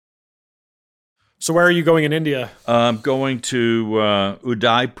So where are you going in India? I'm going to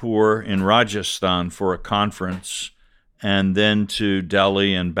Udaipur in Rajasthan for a conference, and then to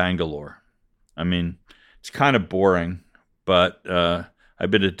Delhi and Bangalore. I mean, it's kind of boring, but I've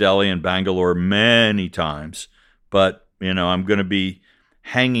been to Delhi and Bangalore many times. But I'm going to be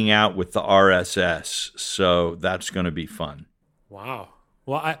hanging out with the RSS, so that's going to be fun. Wow.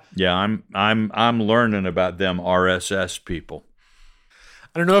 Well, I'm learning about them RSS people.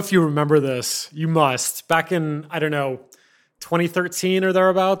 I don't know if you remember this. You must. Back in, 2013 or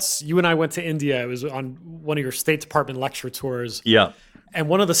thereabouts, you and I went to India. It was on one of your State Department lecture tours. Yeah. And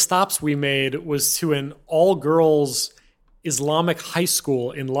one of the stops we made was to an all-girls Islamic high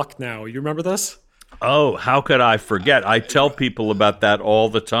school in Lucknow. You remember this? Oh, how could I forget? I tell people about that all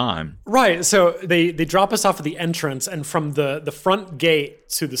the time. Right. So they drop us off at the entrance, and from the front gate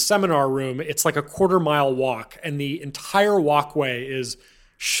to the seminar room, it's like a quarter-mile walk, and the entire walkway is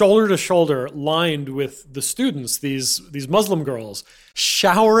shoulder to shoulder lined with the students, these Muslim girls,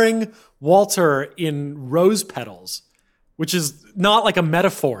 showering Walter in rose petals, which is not like a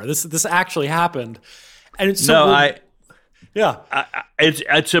metaphor. This actually happened. And it's so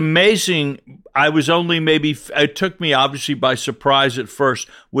it's amazing. I was only it took me obviously by surprise at first.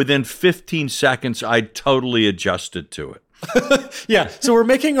 Within 15 seconds, I totally adjusted to it. Yeah. So we're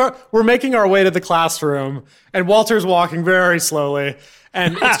making our way to the classroom, and Walter's walking very slowly.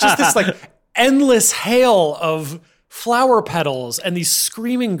 And it's just this like endless hail of flower petals and these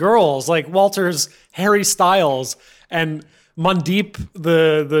screaming girls like Walter's Harry Styles, and Mandeep,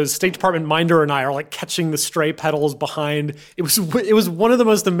 the State Department minder, and I are like catching the stray petals behind. It was one of the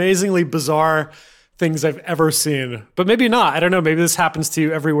most amazingly bizarre things I've ever seen. But maybe not. I don't know. Maybe this happens to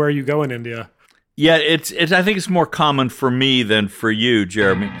you everywhere you go in India. Yeah, it's. I think it's more common for me than for you,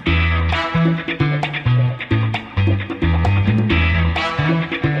 Jeremy.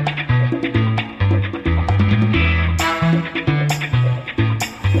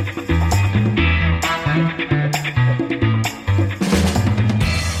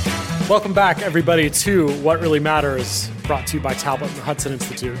 Welcome back, everybody, to What Really Matters, brought to you by Talbot and the Hudson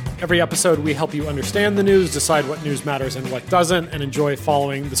Institute. Every episode, we help you understand the news, decide what news matters and what doesn't, and enjoy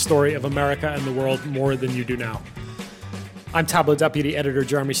following the story of America and the world more than you do now. I'm Tablet Deputy Editor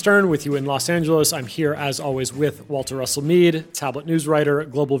Jeremy Stern with you in Los Angeles. I'm here, as always, with Walter Russell Mead, Tablet news writer,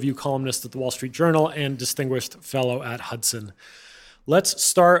 Global View columnist at the Wall Street Journal, and distinguished fellow at Hudson. Let's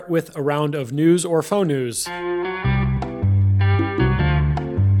start with a round of news or faux news.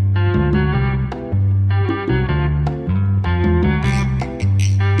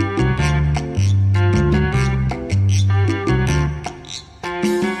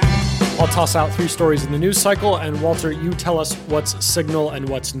 I'll toss out 3 stories in the news cycle, and Walter, you tell us what's signal and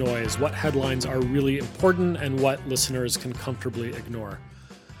what's noise, what headlines are really important and what listeners can comfortably ignore.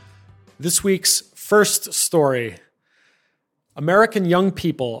 This week's first story: American young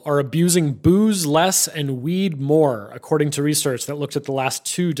people are abusing booze less and weed more, according to research that looked at the last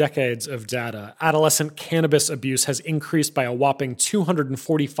 2 decades of data. Adolescent cannabis abuse has increased by a whopping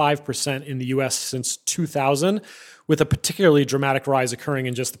 245% in the U.S. since 2000, with a particularly dramatic rise occurring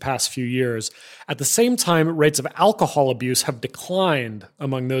in just the past few years. At the same time, rates of alcohol abuse have declined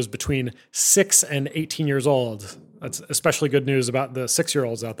among those between 6 and 18 years old. That's especially good news about the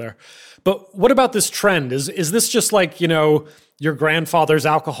 6-year-olds out there. But what about this trend? Is this just like, your grandfather's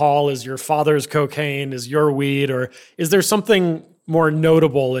alcohol is your father's cocaine, is your weed, or is there something more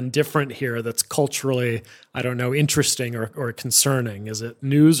notable and different here that's culturally, interesting or concerning? Is it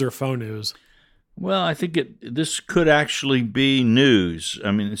news or faux news? Well, I think this could actually be news.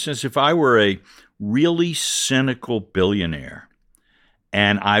 I mean, since if I were a really cynical billionaire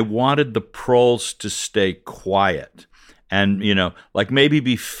and I wanted the proles to stay quiet and, maybe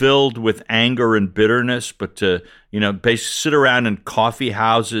be filled with anger and bitterness, but to, basically sit around in coffee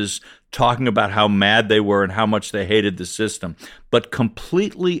houses talking about how mad they were and how much they hated the system, but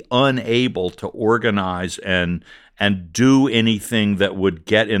completely unable to organize and do anything that would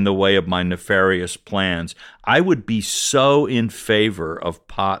get in the way of my nefarious plans, I would be so in favor of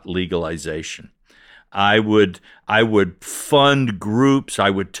pot legalization. I would fund groups.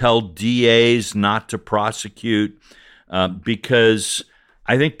 I would tell DAs not to prosecute because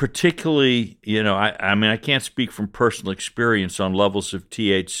I think particularly, I can't speak from personal experience on levels of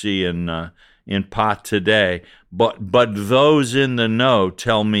THC in pot today, but those in the know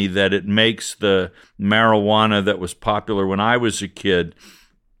tell me that it makes the marijuana that was popular when I was a kid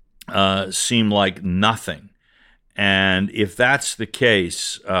seem like nothing. And if that's the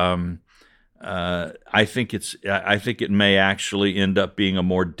case, I think it may actually end up being a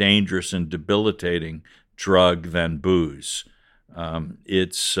more dangerous and debilitating drug than booze.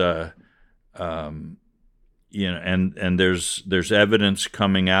 And there's evidence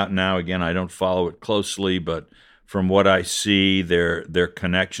coming out now. Again, I don't follow it closely, but from what I see, their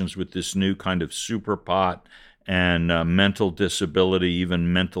connections with this new kind of superpot and mental disability,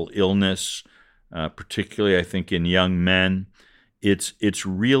 even mental illness, particularly I think in young men, it's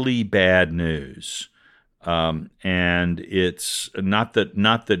really bad news. And it's not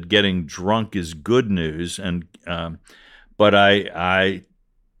that getting drunk is good news, but I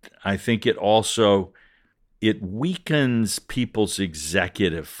think it weakens people's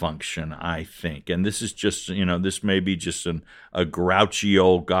executive function, I think. And this is just, this may be just a grouchy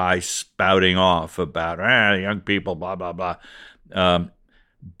old guy spouting off about young people, blah, blah, blah.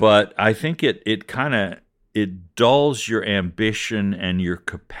 But I think it dulls your ambition and your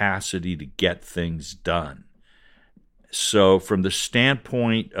capacity to get things done. So from the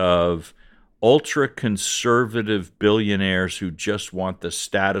standpoint of ultra-conservative billionaires who just want the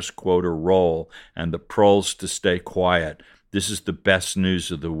status quo to roll and the proles to stay quiet, this is the best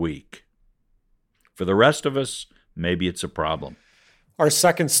news of the week. For the rest of us, maybe it's a problem. Our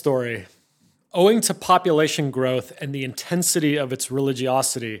second story. Owing to population growth and the intensity of its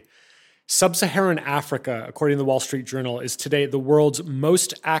religiosity, Sub-Saharan Africa, according to the Wall Street Journal, is today the world's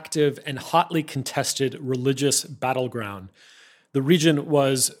most active and hotly contested religious battleground. The region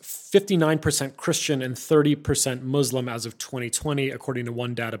was 59% Christian and 30% Muslim as of 2020, according to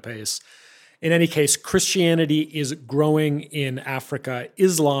one database. In any case, Christianity is growing in Africa,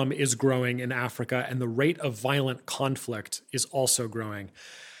 Islam is growing in Africa, and the rate of violent conflict is also growing.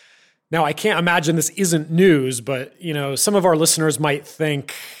 Now, I can't imagine this isn't news, but some of our listeners might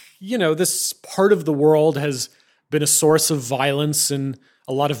think, this part of the world has been a source of violence and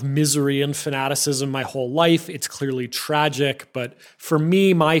a lot of misery and fanaticism my whole life. It's clearly tragic, but for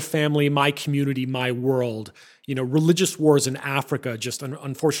me, my family, my community, my world, religious wars in Africa just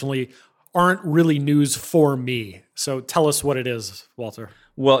unfortunately aren't really news for me. So tell us what it is, Walter.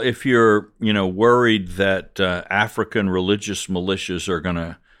 Well, if you're, worried that African religious militias are going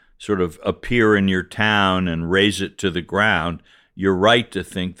to sort of appear in your town and raze it to the ground, you're right to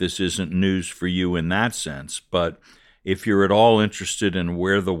think this isn't news for you in that sense. But if you're at all interested in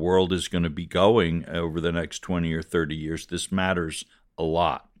where the world is going to be going over the next 20 or 30 years, this matters a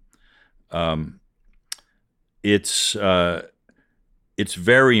lot. It's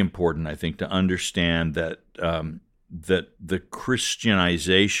very important, I think, to understand that the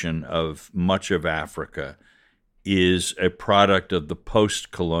Christianization of much of Africa is a product of the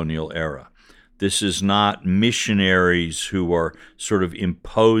post-colonial era. This is not missionaries who are sort of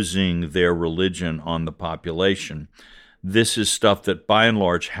imposing their religion on the population. This is stuff that by and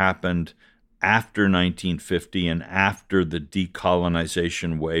large happened after 1950 and after the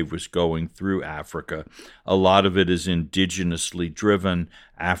decolonization wave was going through Africa. A lot of it is indigenously driven,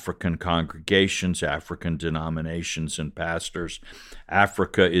 African congregations, African denominations and pastors.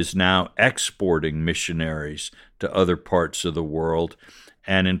 Africa is now exporting missionaries to other parts of the world.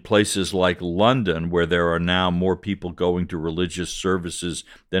 And in places like London, where there are now more people going to religious services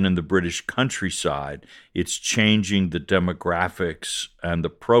than in the British countryside, it's changing the demographics and the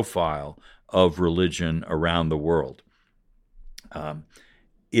profile of religion around the world.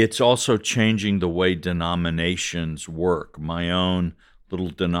 It's also changing the way denominations work. My own little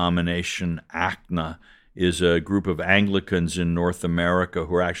denomination, ACNA, is a group of Anglicans in North America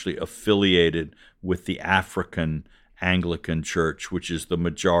who are actually affiliated with the African Anglican Church, which is the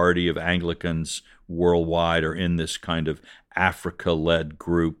majority of Anglicans worldwide are in this kind of Africa-led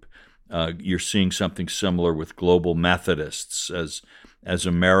group. You're seeing something similar with global Methodists as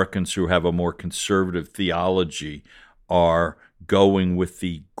Americans who have a more conservative theology are going with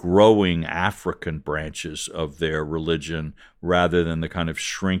the growing African branches of their religion rather than the kind of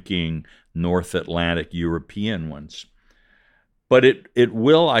shrinking North Atlantic European ones. But it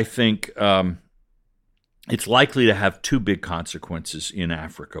will, I think, it's likely to have two big consequences in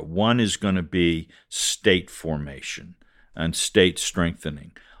Africa. One is going to be state formation and state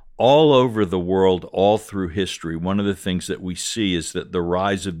strengthening. All over the world, all through history, one of the things that we see is that the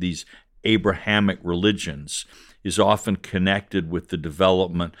rise of these Abrahamic religions is often connected with the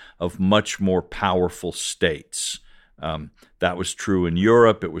development of much more powerful states. That was true in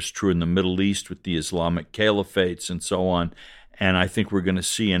Europe. It was true in the Middle East with the Islamic caliphates and so on. And I think we're going to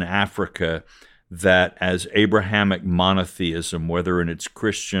see in Africa that as Abrahamic monotheism, whether in its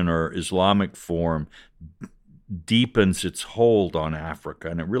Christian or Islamic form, deepens its hold on Africa,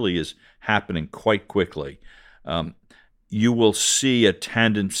 and it really is happening quite quickly, you will see a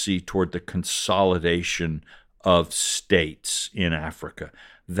tendency toward the consolidation of states in Africa.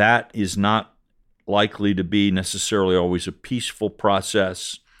 That is not likely to be necessarily always a peaceful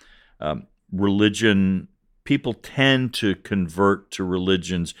process. religion, people tend to convert to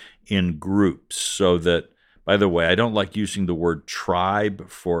religions in groups. So that, by the way, I don't like using the word tribe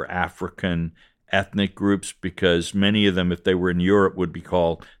for African ethnic groups because many of them, if they were in Europe, would be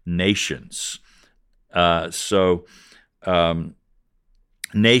called nations.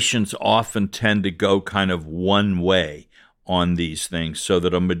 Nations often tend to go kind of one way on these things, so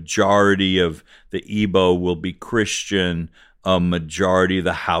that a majority of the Igbo will be Christian, a majority of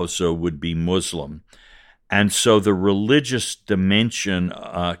the Hausa would be Muslim. And so the religious dimension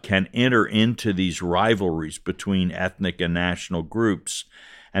can enter into these rivalries between ethnic and national groups.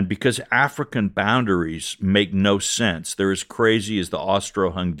 And because African boundaries make no sense, they're as crazy as the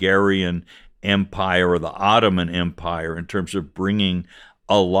Austro-Hungarian Empire or the Ottoman Empire in terms of bringing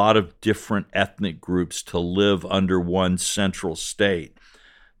a lot of different ethnic groups to live under one central state.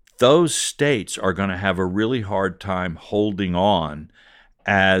 Those states are going to have a really hard time holding on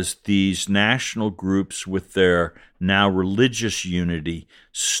as these national groups with their now religious unity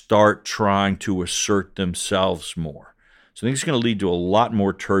start trying to assert themselves more. So I think it's going to lead to a lot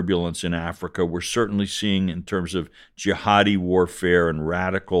more turbulence in Africa. We're certainly seeing, in terms of jihadi warfare and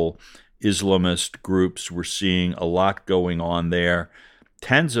radical Islamist groups, we're seeing a lot going on there.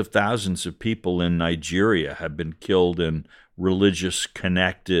 Tens of thousands of people in Nigeria have been killed in religious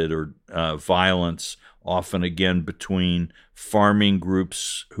connected or violence, often again between farming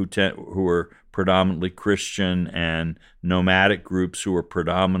groups who are predominantly Christian and nomadic groups who are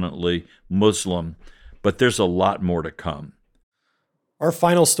predominantly Muslim. But there's a lot more to come. Our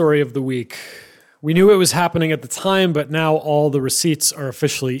final story of the week. We knew it was happening at the time, but now all the receipts are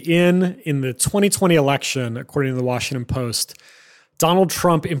officially in the 2020 election, according to the Washington Post. Donald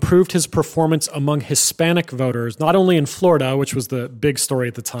Trump improved his performance among Hispanic voters, not only in Florida, which was the big story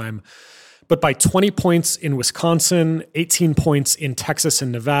at the time, but by 20 points in Wisconsin, 18 points in Texas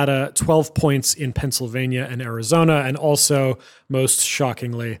and Nevada, 12 points in Pennsylvania and Arizona, and also, most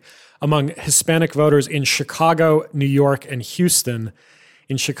shockingly, among Hispanic voters in Chicago, New York, and Houston.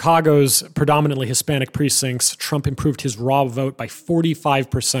 In Chicago's predominantly Hispanic precincts, Trump improved his raw vote by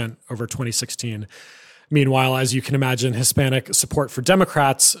 45% over 2016. Meanwhile, as you can imagine, Hispanic support for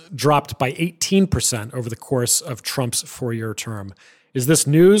Democrats dropped by 18% over the course of Trump's 4-year term. Is this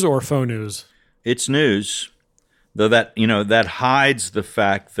news or faux news? It's news, though that hides the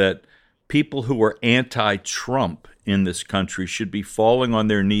fact that people who are anti-Trump in this country should be falling on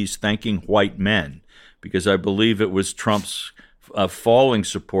their knees thanking white men, because I believe it was Trump's falling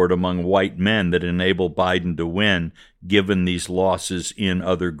support among white men that enabled Biden to win, given these losses in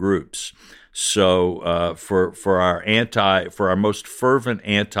other groups. So for our most fervent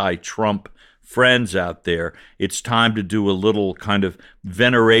anti-Trump friends out there, it's time to do a little kind of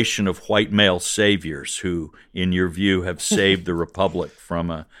veneration of white male saviors who, in your view, have saved the republic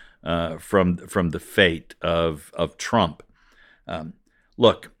from the fate of Trump.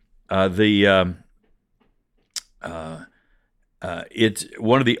 It's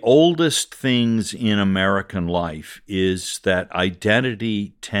one of the oldest things in American life is that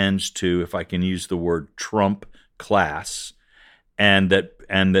identity tends to, if I can use the word, trump class, and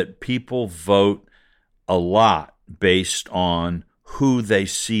that people vote a lot based on who they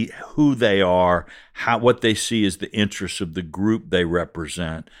see, who they are, what they see as the interests of the group they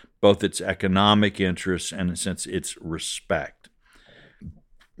represent, both its economic interests and, in a sense, its respect.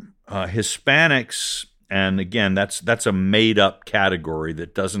 Hispanics. And again, that's a made-up category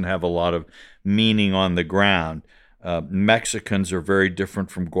that doesn't have a lot of meaning on the ground. Mexicans are very different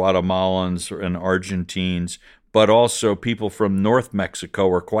from Guatemalans and Argentines, but also people from North Mexico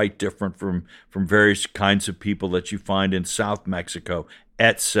are quite different from various kinds of people that you find in South Mexico,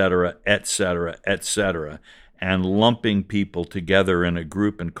 et cetera, et cetera, et cetera. And lumping people together in a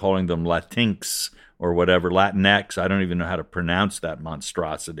group and calling them Latinx or whatever, Latinx, I don't even know how to pronounce that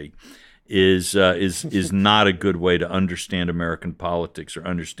monstrosity, is not a good way to understand American politics or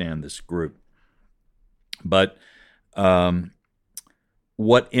understand this group. But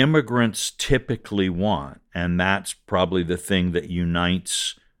what immigrants typically want, and that's probably the thing that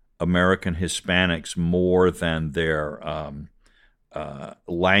unites American Hispanics more than their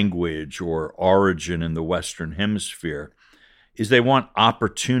language or origin in the Western Hemisphere, is they want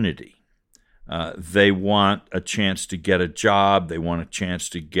opportunity. They want a chance to get a job. They want a chance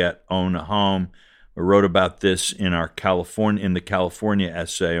to own a home. I wrote about this in the California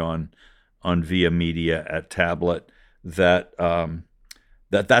essay on Via Media at Tablet,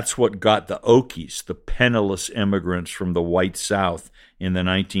 that's what got the Okies, the penniless immigrants from the white South in the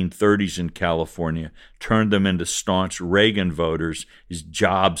 1930s in California, turned them into staunch Reagan voters, is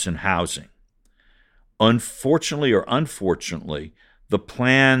jobs and housing. Unfortunately or unfortunately, the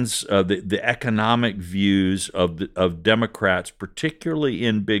plans, the economic views of Democrats, particularly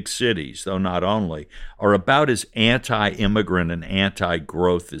in big cities, though not only, are about as anti-immigrant and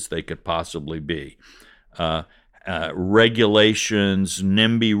anti-growth as they could possibly be. Regulations,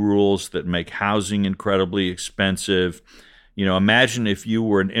 NIMBY rules that make housing incredibly expensive. Imagine if you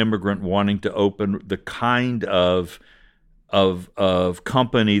were an immigrant wanting to open the kind of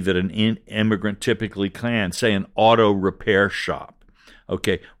company that an immigrant typically can, say an auto repair shop.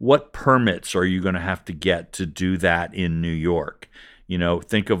 Okay, what permits are you going to have to get to do that in New York?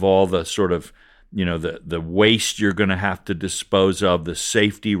 Think of all the sort of, the waste you're going to have to dispose of, the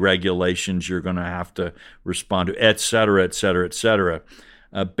safety regulations you're going to have to respond to, et cetera, et cetera, et cetera.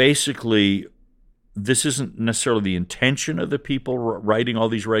 Basically, this isn't necessarily the intention of the people writing all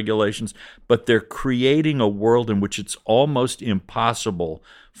these regulations, but they're creating a world in which it's almost impossible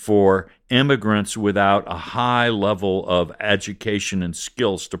for immigrants without a high level of education and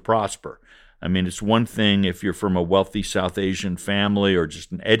skills to prosper. I mean, it's one thing if you're from a wealthy South Asian family or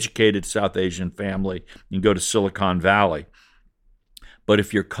just an educated South Asian family, you can go to Silicon Valley. But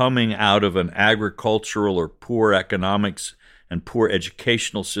if you're coming out of an agricultural or poor economics and poor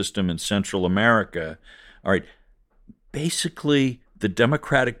educational system in Central America, all right, basically the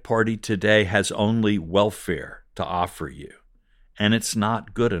Democratic Party today has only welfare to offer you, and it's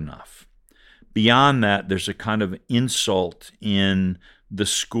not good enough. Beyond that, there's a kind of insult in the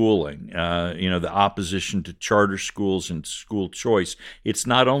schooling, the opposition to charter schools and school choice. It's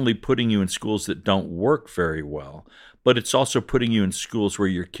not only putting you in schools that don't work very well, but it's also putting you in schools where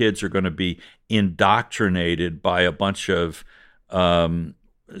your kids are going to be indoctrinated by a bunch of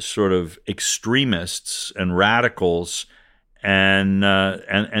sort of extremists and radicals,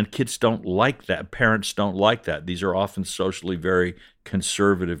 and kids don't like that. Parents don't like that. These are often socially very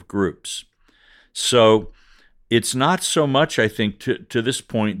conservative groups. So it's not so much, I think, to this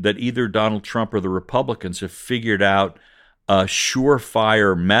point that either Donald Trump or the Republicans have figured out a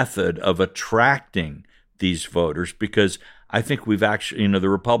surefire method of attracting these voters, because I think we've actually, the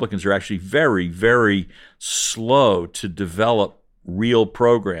Republicans are actually very, very slow to develop real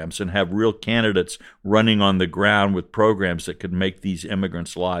programs and have real candidates running on the ground with programs that could make these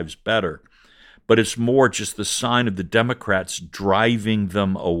immigrants' lives better. But it's more just the sign of the Democrats driving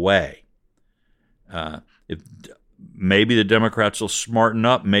them away. If maybe the Democrats will smarten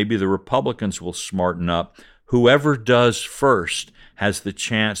up, maybe the Republicans will smarten up. Whoever does first has the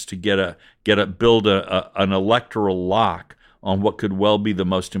chance to build an electoral lock on what could well be the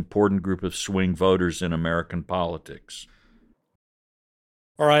most important group of swing voters in American politics.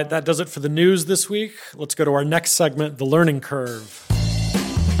 All right, that does it for the news this week. Let's go to our next segment, The Learning Curve.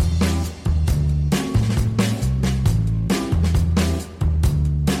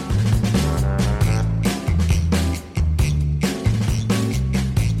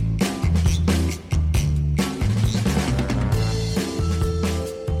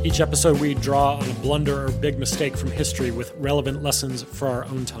 Each episode, we draw on a blunder or big mistake from history with relevant lessons for our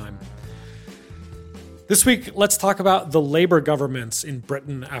own time. This week, let's talk about the Labour governments in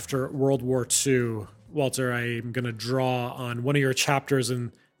Britain after World War II. Walter, I'm going to draw on one of your chapters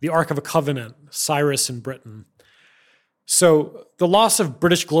in The Ark of a Covenant, Cyrus in Britain. So the loss of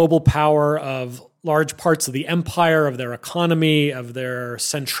British global power, of large parts of the empire, of their economy, of their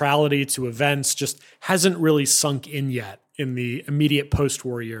centrality to events, just hasn't really sunk in yet in the immediate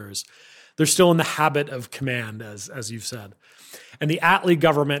post-war years. They're still in the habit of command, as you've said. And the Attlee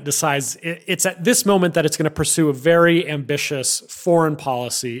government decides it's at this moment that it's going to pursue a very ambitious foreign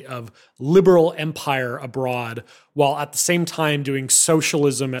policy of liberal empire abroad, while at the same time doing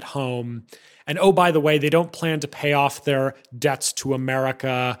socialism at home. And oh, by the way, they don't plan to pay off their debts to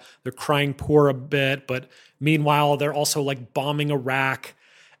America. They're crying poor a bit, but meanwhile, they're also like bombing Iraq.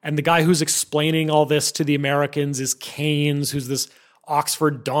 And the guy who's explaining all this to the Americans is Keynes, who's this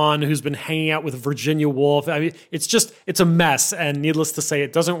Oxford Don who's been hanging out with Virginia Woolf. I mean, it's a mess. And needless to say,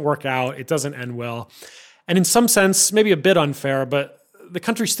 it doesn't work out. It doesn't end well. And in some sense, maybe a bit unfair, but the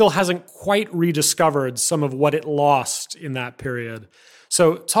country still hasn't quite rediscovered some of what it lost in that period.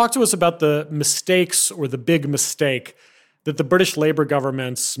 So talk to us about the mistakes, or the big mistake, that the British Labour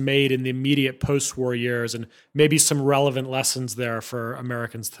governments made in the immediate post-war years, and maybe some relevant lessons there for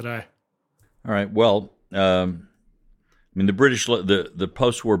Americans today. All right. Well, the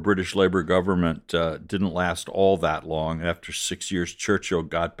post-war British Labour government didn't last all that long. After 6 years, Churchill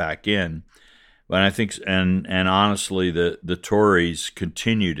got back in. But I think, and honestly, the Tories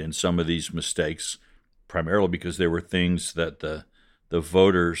continued in some of these mistakes, primarily because they were things that the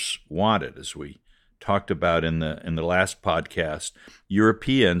voters wanted, as we talked about in the last podcast,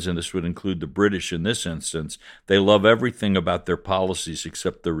 Europeans, and this would include the British in this instance, they love everything about their policies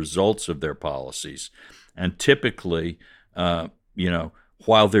except the results of their policies. And typically,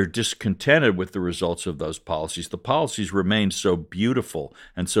 while they're discontented with the results of those policies, the policies remain so beautiful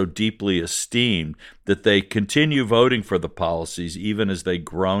and so deeply esteemed that they continue voting for the policies even as they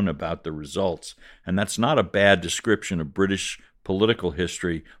groan about the results. And that's not a bad description of British political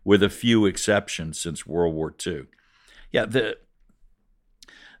history, with a few exceptions since World War II. Yeah,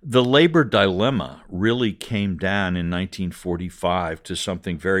 the labor dilemma really came down in 1945 to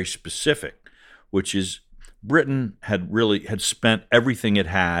something very specific, which is Britain had spent everything it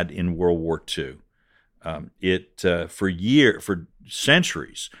had in World War II. For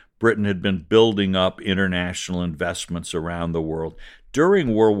centuries, Britain had been building up international investments around the world.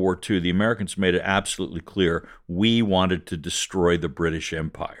 During World War II, the Americans made it absolutely clear we wanted to destroy the British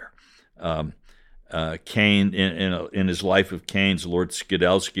Empire. Keynes, in his Life of Keynes, Lord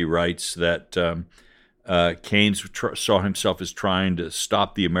Skidelsky writes that Keynes saw himself as trying to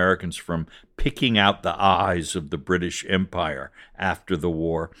stop the Americans from picking out the eyes of the British Empire after the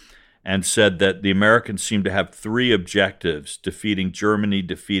war, and said that the Americans seemed to have three objectives: defeating Germany,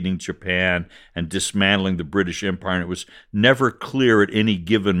 defeating Japan, and dismantling the British Empire. And it was never clear at any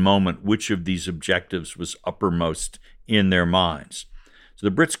given moment which of these objectives was uppermost in their minds. So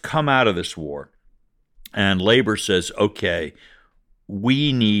the Brits come out of this war, and Labour says, okay,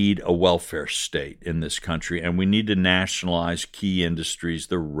 we need a welfare state in this country, and we need to nationalize key industries,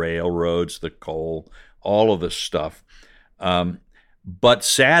 the railroads, the coal, all of this stuff. But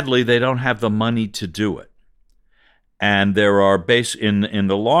sadly, they don't have the money to do it. And there are in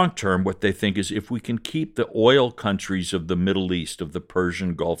the long term, what they think is if we can keep the oil countries of the Middle East, of the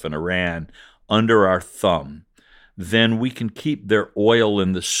Persian Gulf and Iran, under our thumb, then we can keep their oil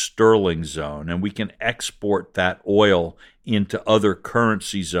in the sterling zone, and we can export that oil into other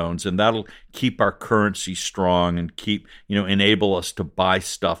currency zones, and that'll keep our currency strong and enable us to buy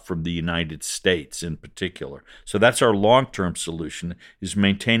stuff from the United States in particular. So that's our long-term solution, is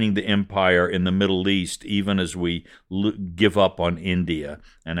maintaining the empire in the Middle East, even as we give up on India,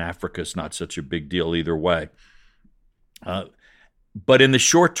 and Africa's not such a big deal either way. But in the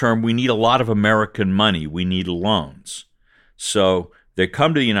short term, we need a lot of American money. We need loans. So they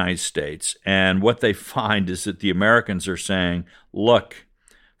come to the United States, and what they find is that the Americans are saying, look,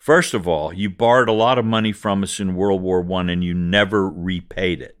 first of all, you borrowed a lot of money from us in World War I, and you never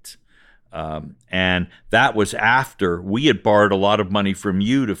repaid it. And that was after we had borrowed a lot of money from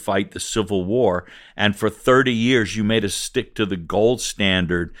you to fight the Civil War. And for 30 years, you made us stick to the gold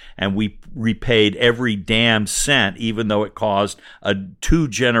standard, and we repaid every damn cent, even though it caused a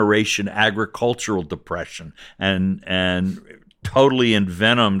 2-generation agricultural depression and totally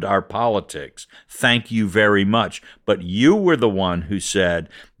envenomed our politics. Thank you very much. But you were the one who said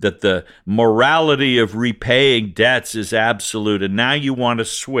that the morality of repaying debts is absolute, and now you want to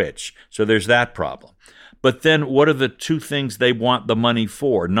switch. So there's that problem. But then what are the two things they want the money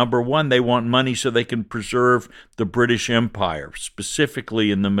for? Number one, they want money so they can preserve the British Empire, specifically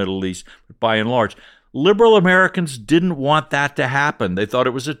in the Middle East, by and large. Liberal Americans didn't want that to happen. They thought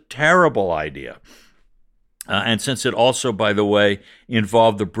it was a terrible idea. And since it also, by the way,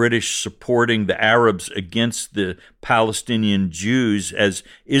 involved the British supporting the Arabs against the Palestinian Jews as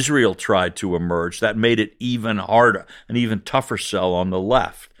Israel tried to emerge, that made it even harder, an even tougher sell on the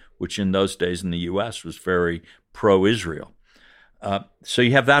left, which in those days in the U.S. was very pro-Israel. So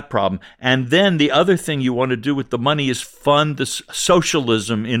you have that problem. And then the other thing you want to do with the money is fund the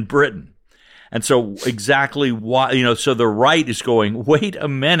socialism in Britain. And so exactly why, so the right is going, wait a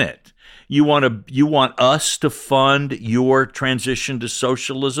minute. You want us to fund your transition to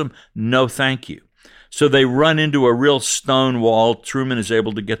socialism? No, thank you. So they run into a real stone wall. Truman is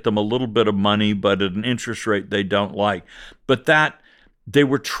able to get them a little bit of money, but at an interest rate they don't like. But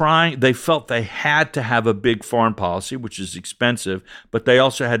they felt they had to have a big foreign policy, which is expensive, but they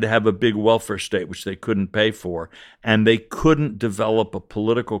also had to have a big welfare state, which they couldn't pay for. And they couldn't develop a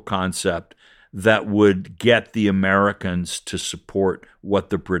political concept that would get the Americans to support what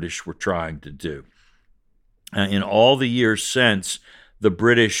the British were trying to do. In all the years since, the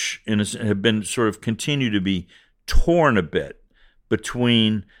British have been sort of continue to be torn a bit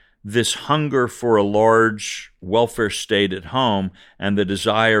between this hunger for a large welfare state at home and the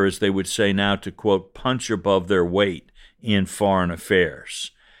desire, as they would say now, to, quote, punch above their weight in foreign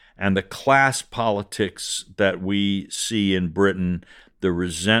affairs. And the class politics that we see in Britain, the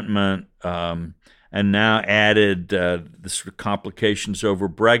resentment, and now added the sort of complications over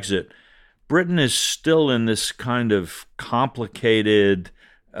Brexit, Britain is still in this kind of complicated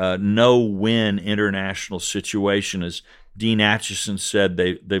no-win international situation. As Dean Acheson said,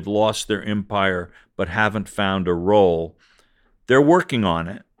 they've lost their empire but haven't found a role. They're working on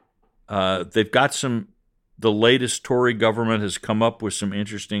it. They've got the latest Tory government has come up with some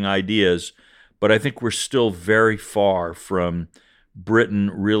interesting ideas, but I think we're still very far from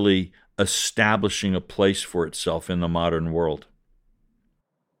Britain really establishing a place for itself in the modern world.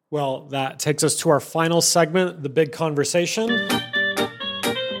 Well, that takes us to our final segment, the big conversation.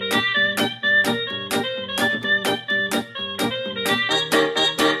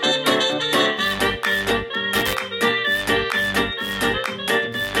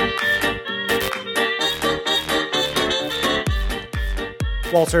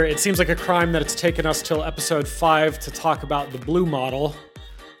 Walter, it seems like a crime that it's taken us till episode 5 to talk about the Blue Model.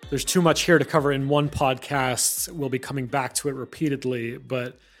 There's too much here to cover in one podcast. We'll be coming back to it repeatedly,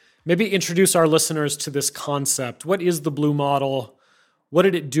 but maybe introduce our listeners to this concept. What is the Blue Model? What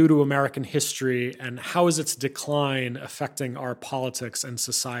did it do to American history? And how is its decline affecting our politics and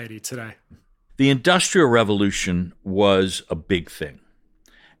society today? The Industrial Revolution was a big thing.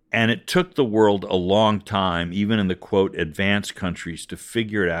 And it took the world a long time, even in the, quote, advanced countries, to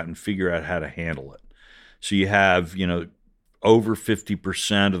figure it out and figure out how to handle it. So you have, over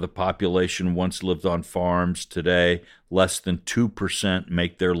 50% of the population once lived on farms. Today, less than 2%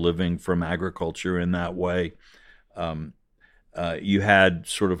 make their living from agriculture in that way. You had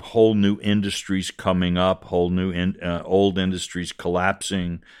sort of whole new industries coming up, whole new old industries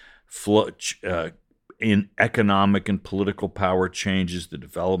collapsing, in economic and political power changes, the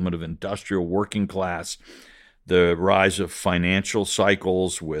development of industrial working class, the rise of financial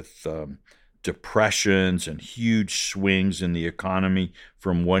cycles with depressions and huge swings in the economy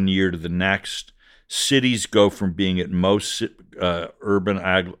from one year to the next. Cities go from being at most urban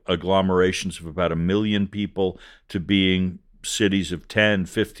agglomerations of about 1 million people to being cities of 10,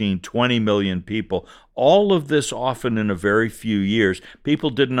 15, 20 million people. All of this often in a very few years. People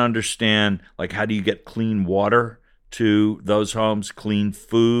didn't understand, like, how do you get clean water to those homes, clean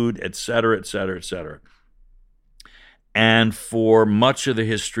food, et cetera, et cetera, et cetera. And for much of the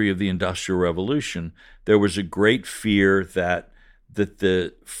history of the Industrial Revolution, there was a great fear that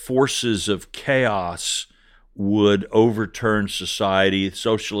the forces of chaos would overturn society.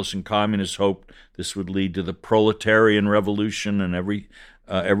 Socialists and communists hoped this would lead to the proletarian revolution and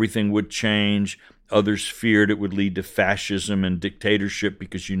everything would change. Others feared it would lead to fascism and dictatorship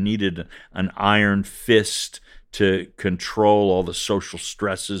because you needed an iron fist to control all the social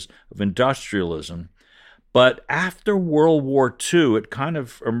stresses of industrialism. But after World War II, it kind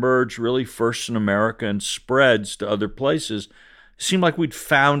of emerged really first in America and spreads to other places. It seemed like we'd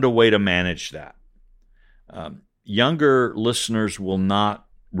found a way to manage that. Younger listeners will not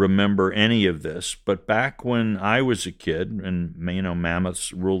remember any of this, but back when I was a kid, and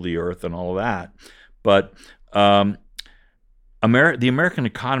mammoths rule the earth and all of that, but the American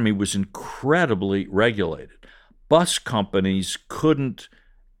economy was incredibly regulated. Bus companies couldn't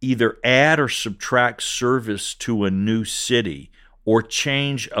either add or subtract service to a new city or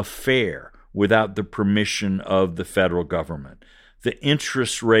change a fare without the permission of the federal government. The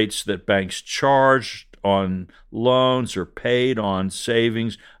interest rates that banks charged on loans or paid on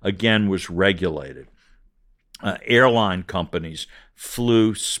savings, again, was regulated. Airline companies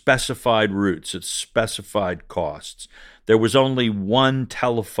flew specified routes at specified costs. There was only one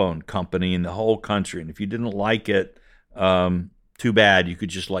telephone company in the whole country, and if you didn't like it, too bad. You could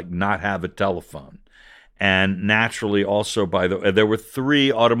just not have a telephone. And naturally, also there were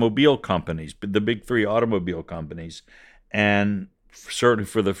 3 automobile companies, the big 3 automobile companies, and certainly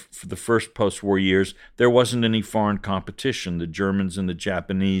for the first post-war years, there wasn't any foreign competition. The Germans and the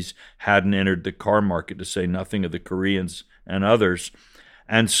Japanese hadn't entered the car market, to say nothing of the Koreans and others.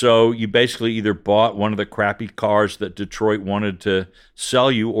 And so you basically either bought one of the crappy cars that Detroit wanted to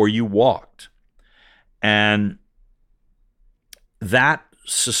sell you, or you walked. And that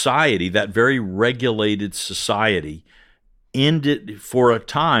society, that very regulated society, for a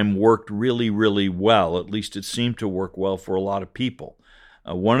time worked really, really well. At least it seemed to work well for a lot of people.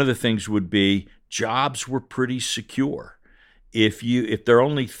 One of the things would be jobs were pretty secure. If there are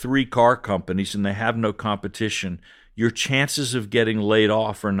only 3 car companies and they have no competition, your chances of getting laid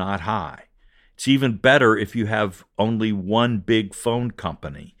off are not high. It's even better if you have only one big phone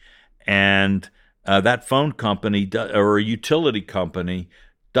company, and that phone company or a utility company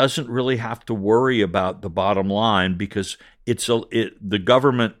doesn't really have to worry about the bottom line, because the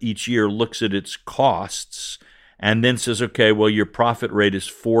government each year looks at its costs and then says, okay, well, your profit rate is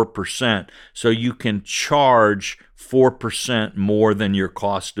 4%, so you can charge 4% more than your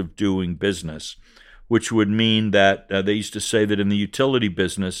cost of doing business. which would mean that they used to say that in the utility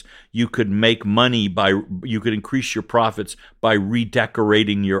business, you could make money you could increase your profits by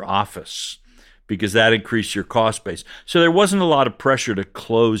redecorating your office, because that increased your cost base. So there wasn't a lot of pressure to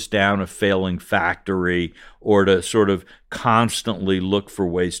close down a failing factory or to sort of constantly look for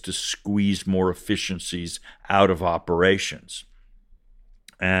ways to squeeze more efficiencies out of operations.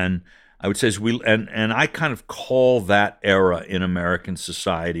 And I would say, and I kind of call that era in American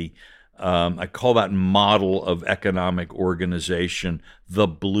society, I call that model of economic organization the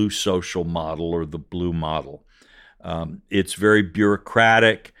blue social model, or the blue model. It's very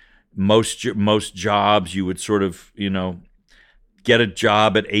bureaucratic. Most jobs, you would sort of, get a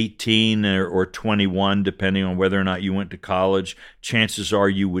job at 18 or 21, depending on whether or not you went to college. Chances are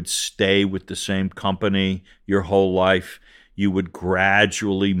you would stay with the same company your whole life. You would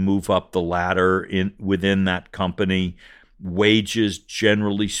gradually move up the ladder within that company. Wages,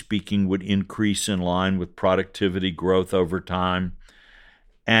 generally speaking, would increase in line with productivity growth over time.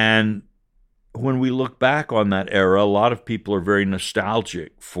 And when we look back on that era, a lot of people are very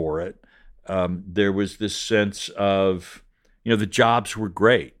nostalgic for it. There was this sense of, the jobs were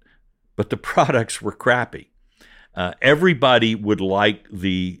great, but the products were crappy. Everybody would like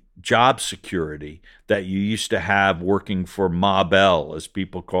the job security that you used to have working for Ma Bell, as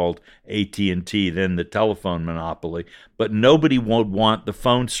people called AT&T, then the telephone monopoly, but nobody would want the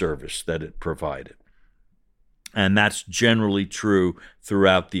phone service that it provided. And that's generally true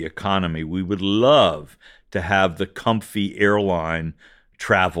throughout the economy. We would love to have the comfy airline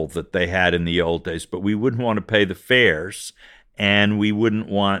travel that they had in the old days, but we wouldn't want to pay the fares, and we wouldn't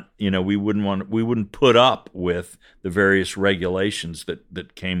put up with the various regulations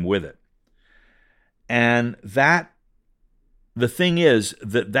that came with it. And the thing is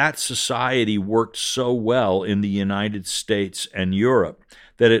that society worked so well in the United States and Europe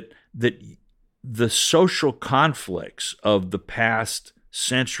that the social conflicts of the past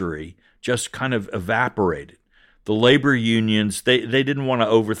century just kind of evaporated. The labor unions, they didn't want to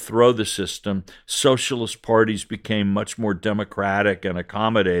overthrow the system. Socialist parties became much more democratic and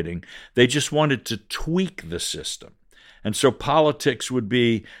accommodating. They just wanted to tweak the system. And so politics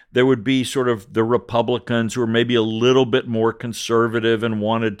there would be sort of the Republicans who were maybe a little bit more conservative and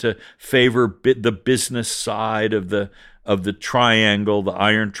wanted to favor the business side of the triangle, the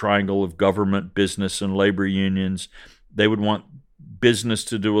iron triangle of government, business, and labor unions. They would want business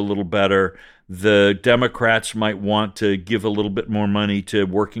to do a little better. The Democrats might want to give a little bit more money to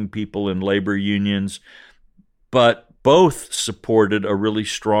working people in labor unions, but both supported a really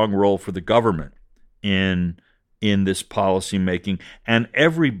strong role for the government in this policy making. And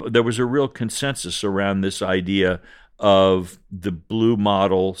there was a real consensus around this idea of the blue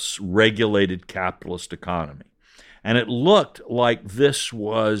model's regulated capitalist economy. And it looked like this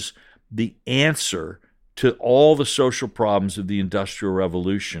was the answer to all the social problems of the Industrial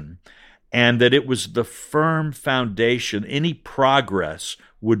Revolution, and that it was the firm foundation. Any progress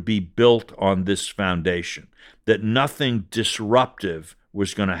would be built on this foundation, that nothing disruptive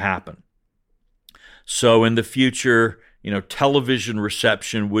was going to happen. So in the future, television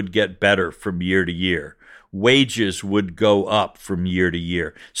reception would get better from year to year. Wages would go up from year to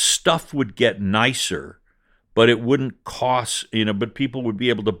year. Stuff would get nicer, but it wouldn't cost, but people would be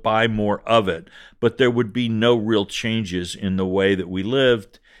able to buy more of it. But there would be no real changes in the way that we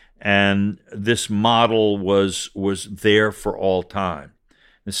lived. And this model was there for all time.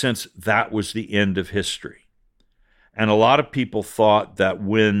 In a sense, that was the end of history. And a lot of people thought that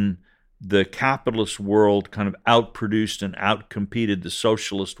when the capitalist world kind of outproduced and outcompeted the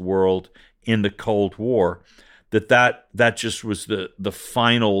socialist world in the Cold War, that just was the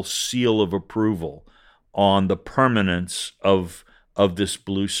final seal of approval on the permanence of this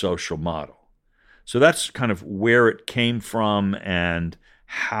blue social model. So that's kind of where it came from and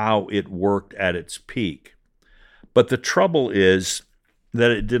how it worked at its peak. But the trouble is that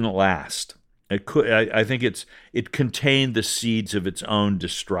it didn't last. I think it contained the seeds of its own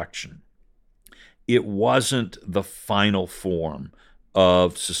destruction. It wasn't the final form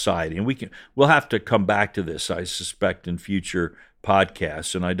of society. And we'll have to come back to this, I suspect, in future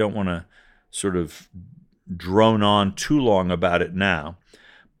podcasts, and I don't want to sort of drone on too long about it now.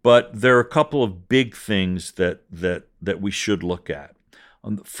 But there are a couple of big things that we should look at.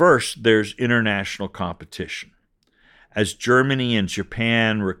 First, there's international competition. As Germany and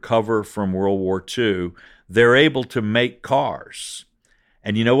Japan recover from World War II, they're able to make cars.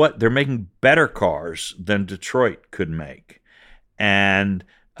 And you know what? They're making better cars than Detroit could make. And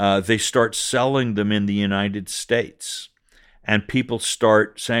they start selling them in the United States. And people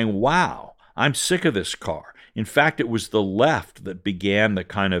start saying, wow, I'm sick of this car. In fact, it was the left that began the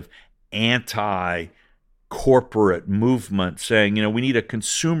kind of anti-American corporate movement saying, we need a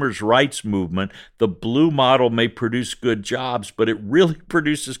consumers' rights movement. The blue model may produce good jobs, but it really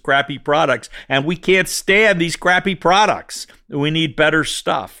produces crappy products, and we can't stand these crappy products. We need better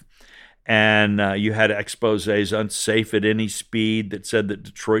stuff. And you had exposés, unsafe at any speed, that said that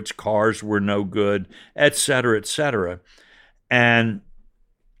Detroit's cars were no good, et cetera, et cetera. And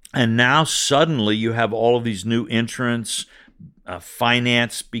now suddenly you have all of these new entrants.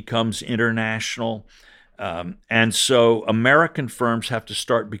 Finance becomes international. And so American firms have to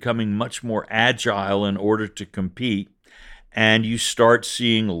start becoming much more agile in order to compete. And you start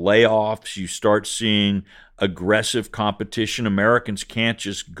seeing layoffs. You start seeing aggressive competition. Americans can't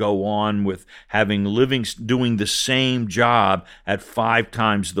just go on with doing the same job at 5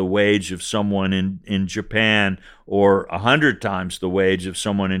 times the wage of someone in Japan, or 100 times the wage of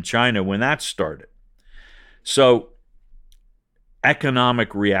someone in China when that started. So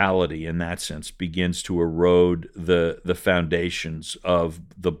economic reality, in that sense, begins to erode the foundations of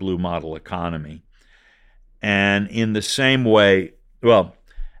the blue model economy. And in the same way,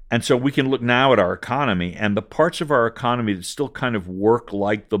 and so we can look now at our economy, and the parts of our economy that still kind of work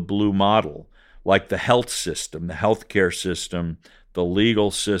like the blue model, like the health system, the healthcare system, the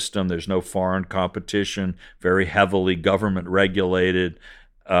legal system. There's no foreign competition, very heavily government regulated,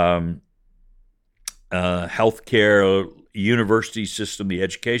 healthcare, university system, the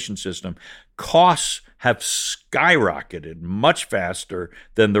education system. Costs have skyrocketed much faster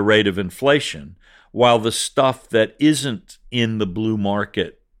than the rate of inflation, while the stuff that isn't in the blue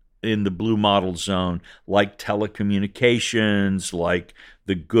market, in the blue model zone, like telecommunications, like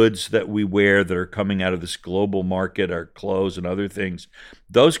the goods that we wear that are coming out of this global market, our clothes and other things,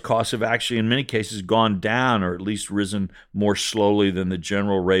 those costs have actually in many cases gone down, or at least risen more slowly than the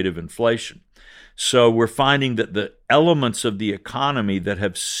general rate of inflation. So we're finding that the elements of the economy that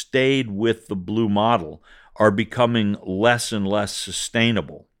have stayed with the blue model are becoming less and less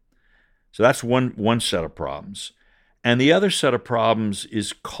sustainable. So that's one set of problems. And the other set of problems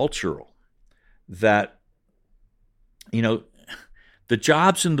is cultural, that, the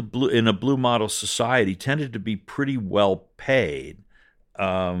jobs in a blue model society tended to be pretty well paid.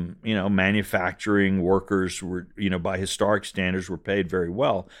 Manufacturing workers were, by historic standards, were paid very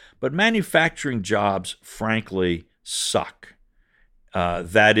well. But manufacturing jobs, frankly, suck.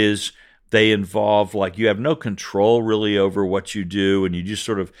 That is, they involve, you have no control really over what you do, and you just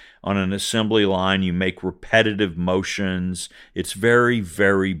sort of, on an assembly line, you make repetitive motions. It's very,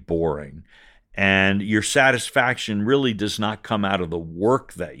 very boring. And your satisfaction really does not come out of the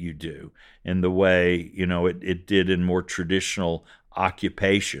work that you do in the way, it did in more traditional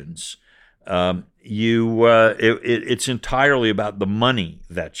occupations. It's entirely about the money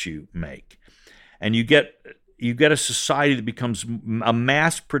that you make. And you get a society that becomes a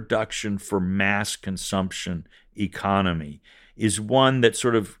mass production for mass consumption economy, is one that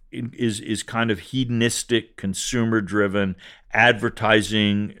sort of is kind of hedonistic, consumer-driven.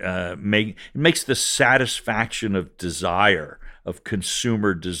 Advertising makes the satisfaction of desire, of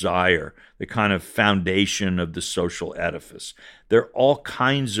consumer desire, the kind of foundation of the social edifice. There are all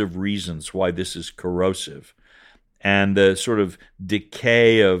kinds of reasons why this is corrosive. And the sort of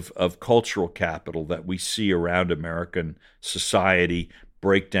decay of cultural capital that we see around American society,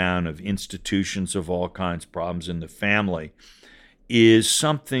 breakdown of institutions of all kinds, problems in the family, is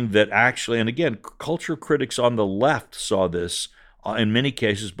something that actually, and again, cultural critics on the left saw this in many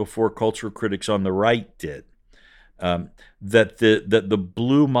cases before cultural critics on the right did. That the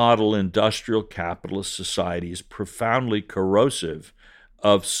blue model industrial capitalist society is profoundly corrosive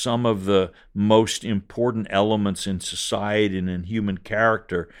of some of the most important elements in society and in human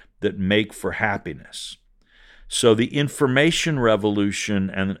character that make for happiness. So the information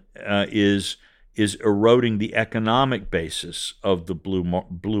revolution is eroding the economic basis of the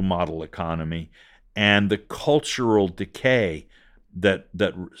blue model economy, and the cultural decay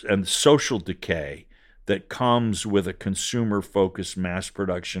and social decay that comes with a consumer-focused mass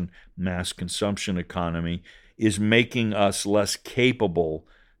production, mass consumption economy is making us less capable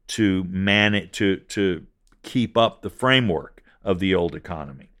to manage to keep up the framework of the old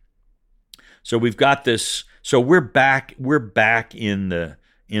economy. So we've got this. So we're back in the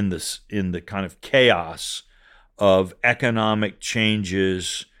kind of chaos of economic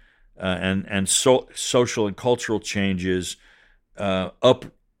changes and social and cultural changes,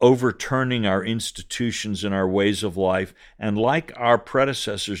 overturning our institutions and our ways of life. And like our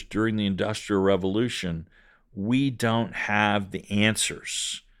predecessors during the Industrial Revolution, we don't have the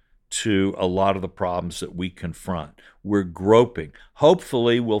answers to a lot of the problems that we confront. We're groping.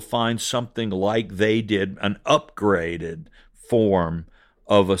 Hopefully, we'll find something like they did, an upgraded form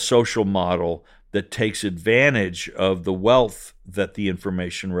of a social model that takes advantage of the wealth that the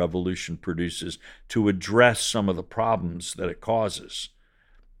information revolution produces to address some of the problems that it causes.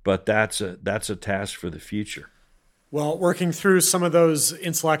 But that's a task for the future. Well, working through some of those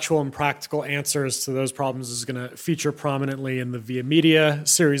intellectual and practical answers to those problems is going to feature prominently in the Via Media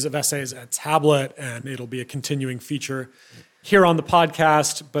series of essays at Tablet, and it'll be a continuing feature here on the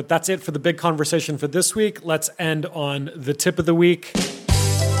podcast. But that's it for the big conversation for this week. Let's end on the tip of the week.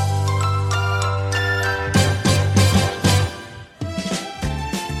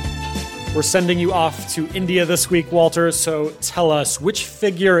 We're sending you off to India this week, Walter. So tell us, which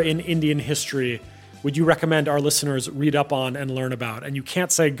figure in Indian history would you recommend our listeners read up on and learn about? And you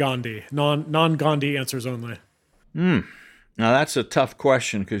can't say Gandhi. Non-Gandhi answers only. Now, that's a tough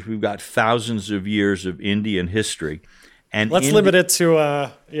question because we've got thousands of years of Indian history. And let's limit it to,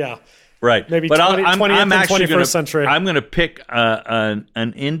 right. maybe but 20th and 21st century. I'm going to pick an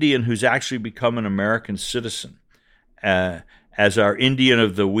Indian who's actually become an American citizen as our Indian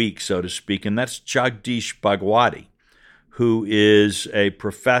of the week, so to speak, and that's Jagdish Bhagwati, who is a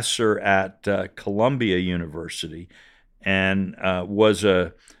professor at Columbia University and was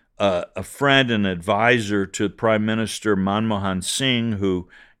a friend and advisor to Prime Minister Manmohan Singh, who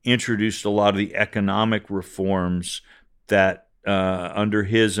introduced a lot of the economic reforms that under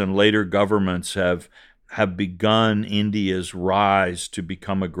his and later governments have begun India's rise to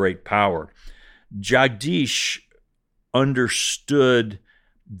become a great power. Jagdish understood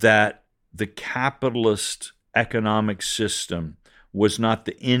that the capitalist economic system was not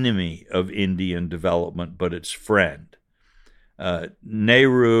the enemy of Indian development, but its friend.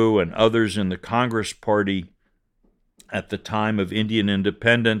 Nehru and others in the Congress Party at the time of Indian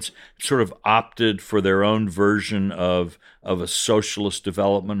independence sort of opted for their own version of a socialist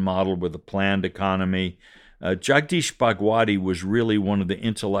development model with a planned economy. Jagdish Bhagwati was really one of the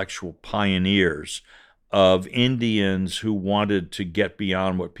intellectual pioneers of Indians who wanted to get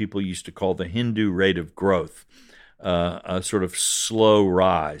beyond what people used to call the Hindu rate of growth, a sort of slow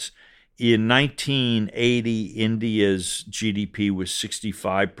rise. In 1980, India's GDP was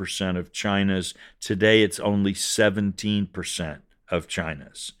 65% of China's. Today, it's only 17% of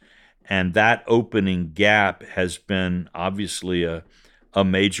China's. And that opening gap has been obviously a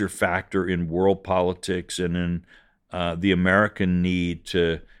major factor in world politics and in the American need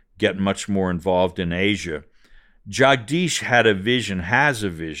to get much more involved in Asia. Jagdish has a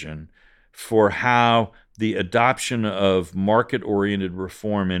vision for how the adoption of market-oriented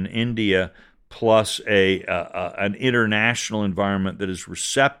reform in India plus an international environment that is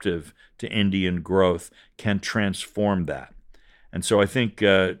receptive to Indian growth can transform that. And so I think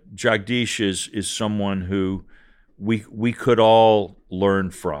Jagdish is someone who we could all learn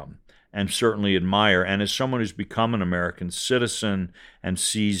from and certainly admire. And as someone who's become an American citizen and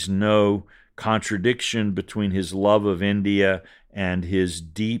sees no contradiction between his love of India and his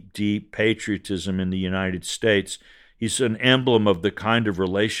deep, deep patriotism in the United States, he's an emblem of the kind of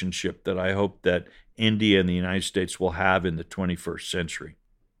relationship that I hope that India and the United States will have in the 21st century.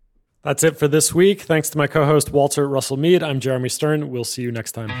 That's it for this week. Thanks to my co-host, Walter Russell Mead. I'm Jeremy Stern. We'll see you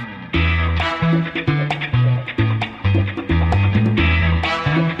next time.